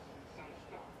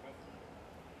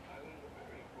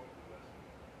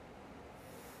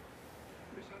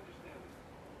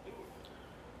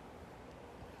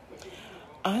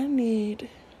 I need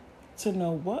to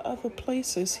know what other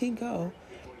places he go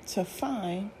to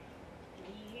find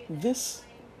these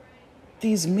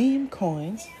meme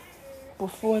coins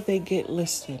before they get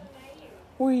listed.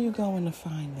 Where are you going to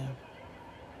find them?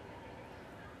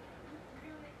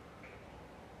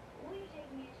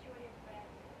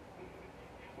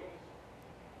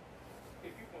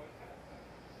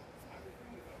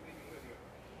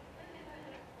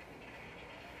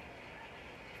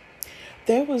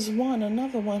 There was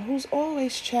another one who's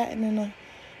always chatting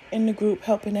in the group,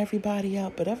 helping everybody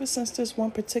out. But ever since this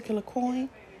one particular coin,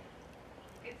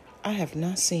 I have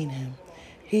not seen him.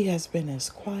 He has been as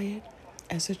quiet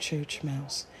as a church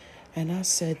mouse. And I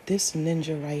said, this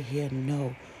ninja right here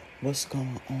know what's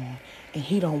going on. And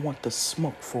he don't want the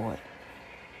smoke for it.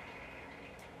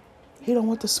 He don't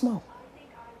want the smoke.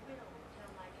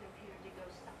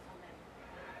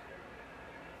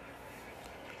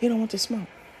 He don't want the smoke.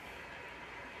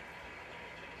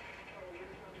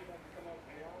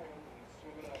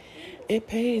 It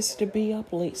pays to be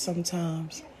up late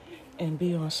sometimes and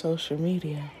be on social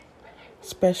media,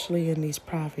 especially in these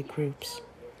private groups.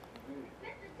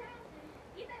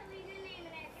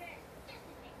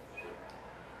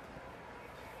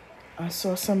 I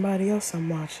saw somebody else I'm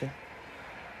watching.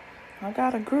 I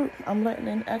got a group. I'm letting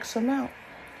in X amount.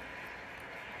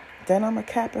 Then I'm going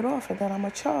to cap it off, and then I'm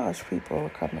going to charge people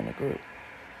to come in the group.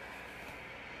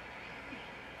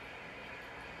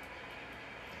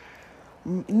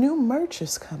 New merch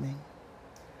is coming.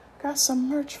 Got some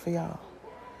merch for y'all.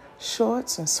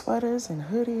 Shorts and sweaters and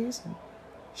hoodies and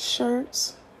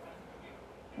shirts.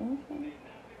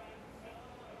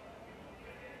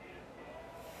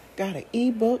 Got an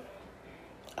ebook.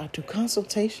 I do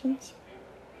consultations.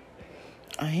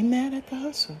 I ain't mad at the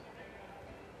hustle.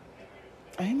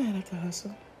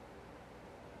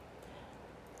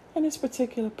 And this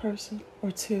particular person or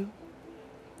two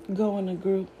go in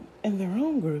their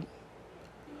own group,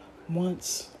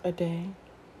 once a day,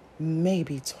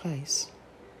 maybe twice.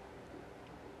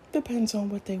 Depends on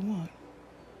what they want.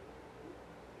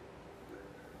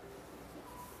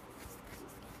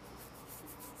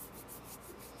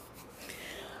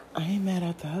 I ain't mad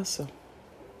at the hustle,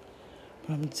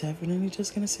 but I'm definitely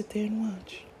just going to sit there and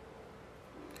watch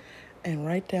and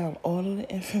write down all of the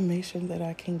information that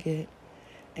I can get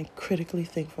and critically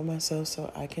think for myself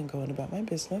so I can go on about my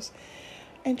business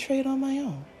and trade on my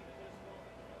own.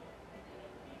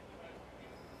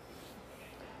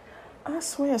 I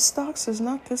swear, stocks is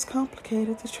not this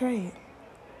complicated to trade.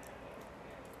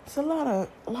 It's a lot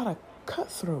of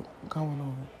cutthroat going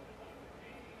on.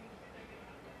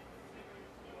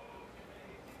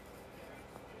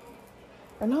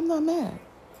 And I'm not mad.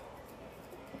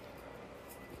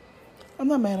 I'm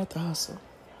not mad at the hustle.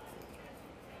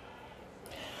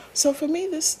 So for me,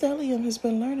 this stellium has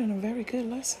been learning a very good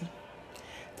lesson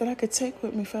that I could take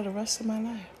with me for the rest of my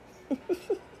life.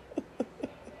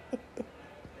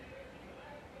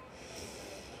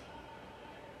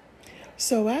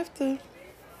 So after,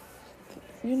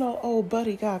 old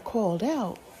buddy got called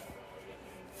out,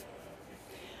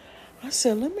 I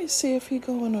said, let me see if he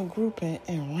go in a group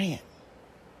and rant.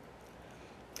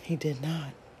 He did not.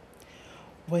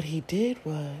 What he did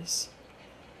was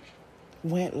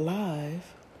went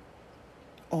live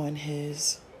on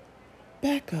his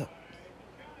backup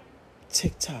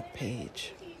TikTok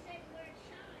page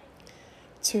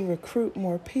to recruit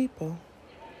more people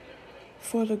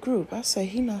for the group. I say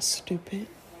he not stupid.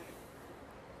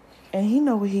 And he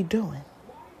know what he doing.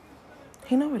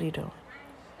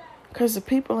 Because the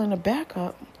people in the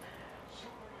backup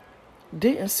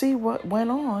didn't see what went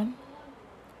on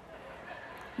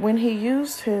when he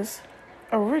used his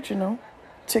original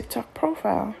TikTok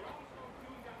profile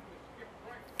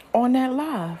on that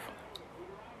live.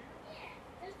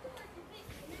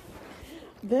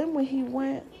 Then when he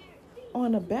went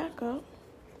on the backup,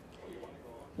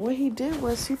 what he did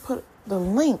was he put the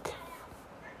link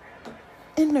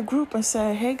in the group and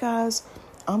said, hey guys,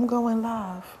 I'm going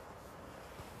live.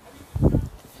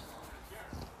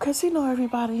 Because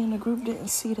everybody in the group didn't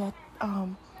see that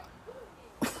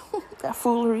that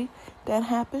foolery that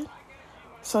happened.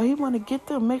 So he want to get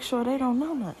them, make sure they don't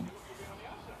know nothing.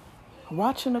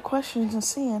 Watching the questions and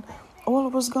seeing all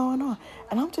of what's going on.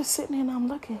 And I'm just sitting here and I'm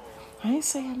looking. I ain't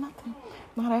saying nothing.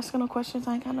 Not asking no questions.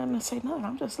 I ain't got nothing to say, nothing.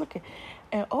 I'm just looking.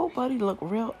 And old buddy looked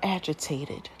real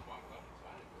agitated.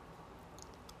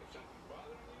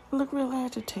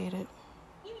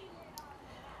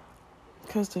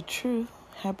 Because the truth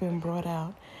had been brought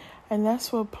out. And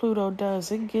that's what Pluto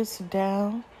does. It gets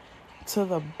down to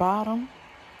the bottom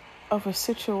of a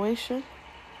situation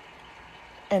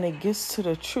and it gets to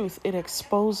the truth. It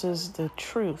exposes the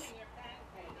truth.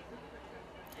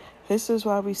 This is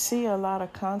why we see a lot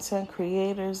of content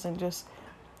creators and just,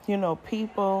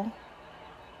 people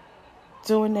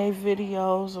doing their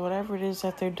videos or whatever it is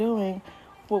that they're doing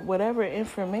with whatever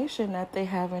information that they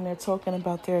have, and they're talking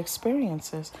about their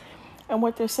experiences. And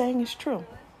what they're saying is true.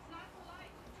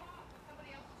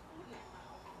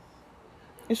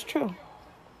 It's true.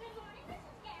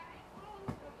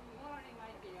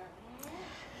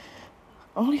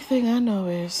 Only thing I know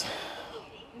is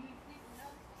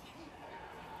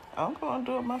I'm going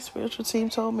to do what my spiritual team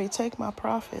told me. Take my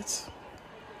profits.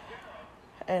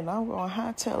 And I'm going to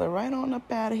hightail it right on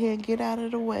up out of here. Get out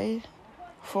of the way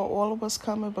for all of us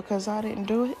coming, because I didn't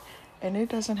do it. And it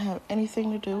doesn't have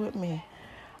anything to do with me.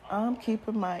 I'm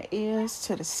keeping my ears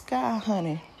to the sky,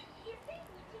 honey.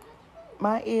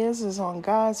 My ears is on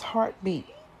God's heartbeat.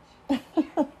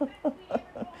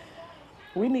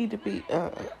 We need to be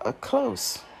a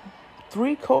close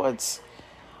 3 chords,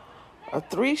 a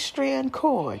 3-strand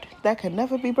cord that can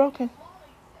never be broken.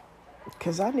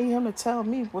 Because I need him to tell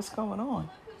me what's going on.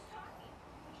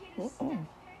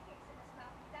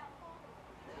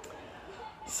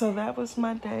 So that was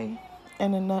my day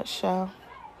in a nutshell.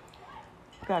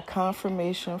 Got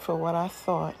confirmation for what I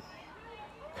thought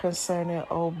concerning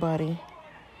old buddy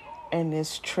and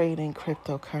this trading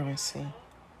cryptocurrency.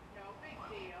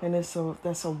 And that's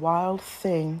a wild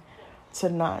thing to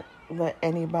not let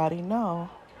anybody know.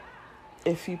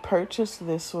 If you purchase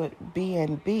this with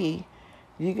BNB,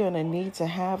 you're going to need to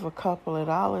have a couple of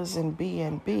dollars in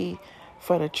BNB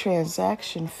for the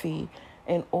transaction fee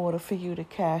in order for you to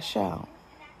cash out.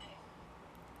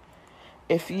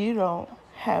 If you don't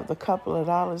have the couple of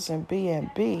dollars in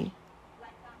BNB,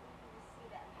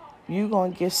 you're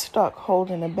going to get stuck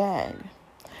holding a bag.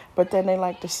 But then they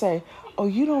like to say, oh,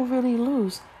 you don't really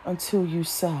lose until you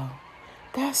sell.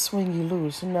 That's when you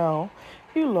lose. No,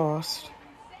 you lost.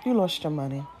 You lost your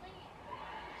money.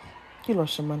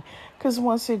 Because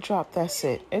once it dropped, that's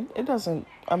it. It doesn't,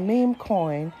 a meme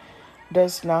coin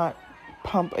does not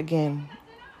pump again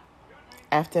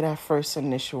after that first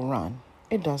initial run.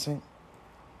 It doesn't.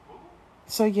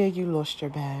 So yeah, you lost your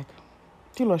bag.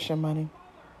 You lost your money.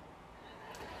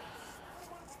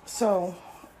 So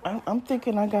I'm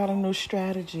thinking I got a new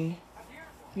strategy,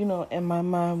 in my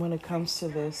mind when it comes to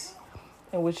this,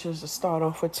 and which is to start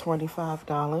off with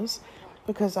 $25,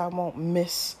 because I won't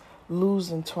miss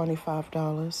losing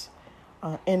 $25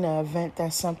 in the event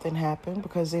that something happened,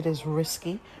 because it is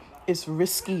risky. It's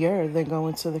riskier than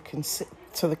going to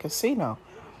the casino.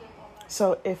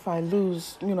 So if I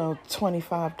lose,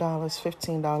 $25,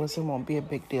 $15, it won't be a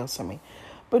big deal to me.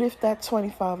 But if that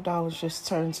 $25 just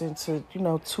turns into,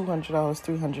 $200,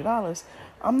 $300,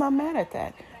 I'm not mad at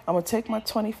that. I'm going to take my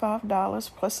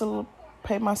 $25 plus a little,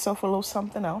 pay myself a little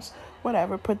something else,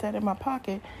 whatever, put that in my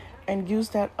pocket and use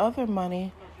that other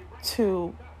money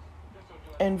to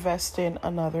invest in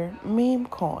another meme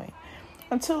coin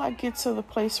until I get to the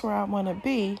place where I want to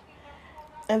be.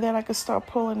 And then I can start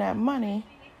pulling that money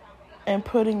and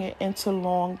putting it into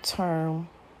long-term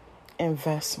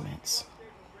investments.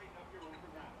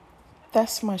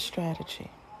 That's my strategy.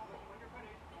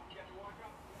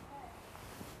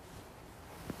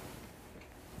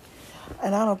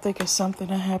 And I don't think it's something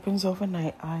that happens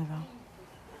overnight either.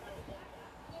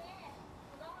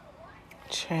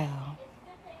 Child,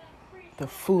 the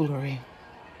foolery.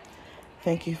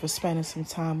 Thank you for spending some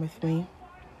time with me.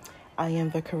 I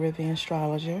am the Caribbean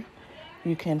Astrologer.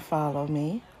 You can follow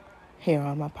me here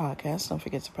on my podcast. Don't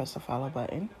forget to press the follow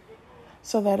button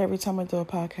so that every time I do a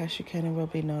podcast, you can and will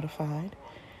be notified.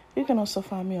 You can also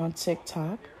find me on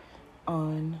TikTok,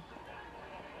 on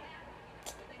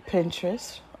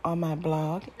Pinterest, on my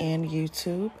blog, and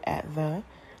YouTube at the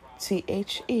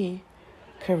THE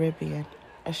Caribbean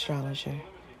Astrologer.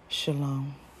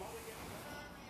 Shalom.